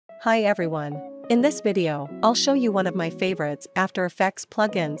Hi everyone. In this video, I'll show you one of my favorites After Effects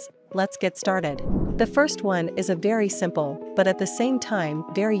plugins. Let's get started. The first one is a very simple, but at the same time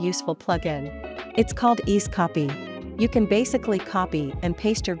very useful plugin. It's called EaseCopy. You can basically copy and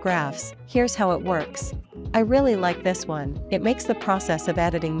paste your graphs. Here's how it works. I really like this one. It makes the process of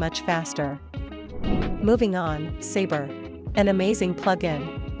editing much faster. Moving on, Saber. An amazing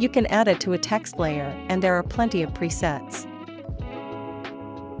plugin. You can add it to a text layer and there are plenty of presets.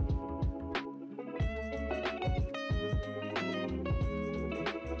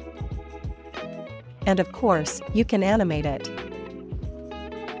 And of course, you can animate it.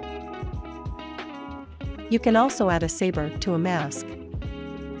 You can also add a saber to a mask.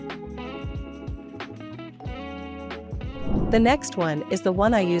 The next one is the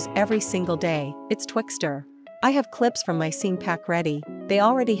one I use every single day. It's Twixtor. I have clips from my scene pack ready. They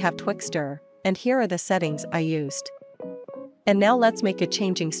already have Twixtor, and here are the settings I used. And now let's make a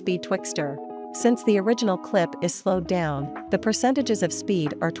changing speed Twixtor. Since the original clip is slowed down, the percentages of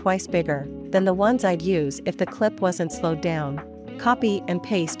speed are twice bigger than the ones I'd use if the clip wasn't slowed down. Copy and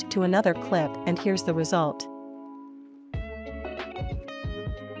paste to another clip and here's the result.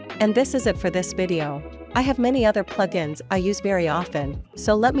 And this is it for this video. I have many other plugins I use very often,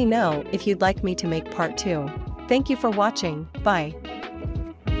 so let me know if you'd like me to make part 2. Thank you for watching, bye.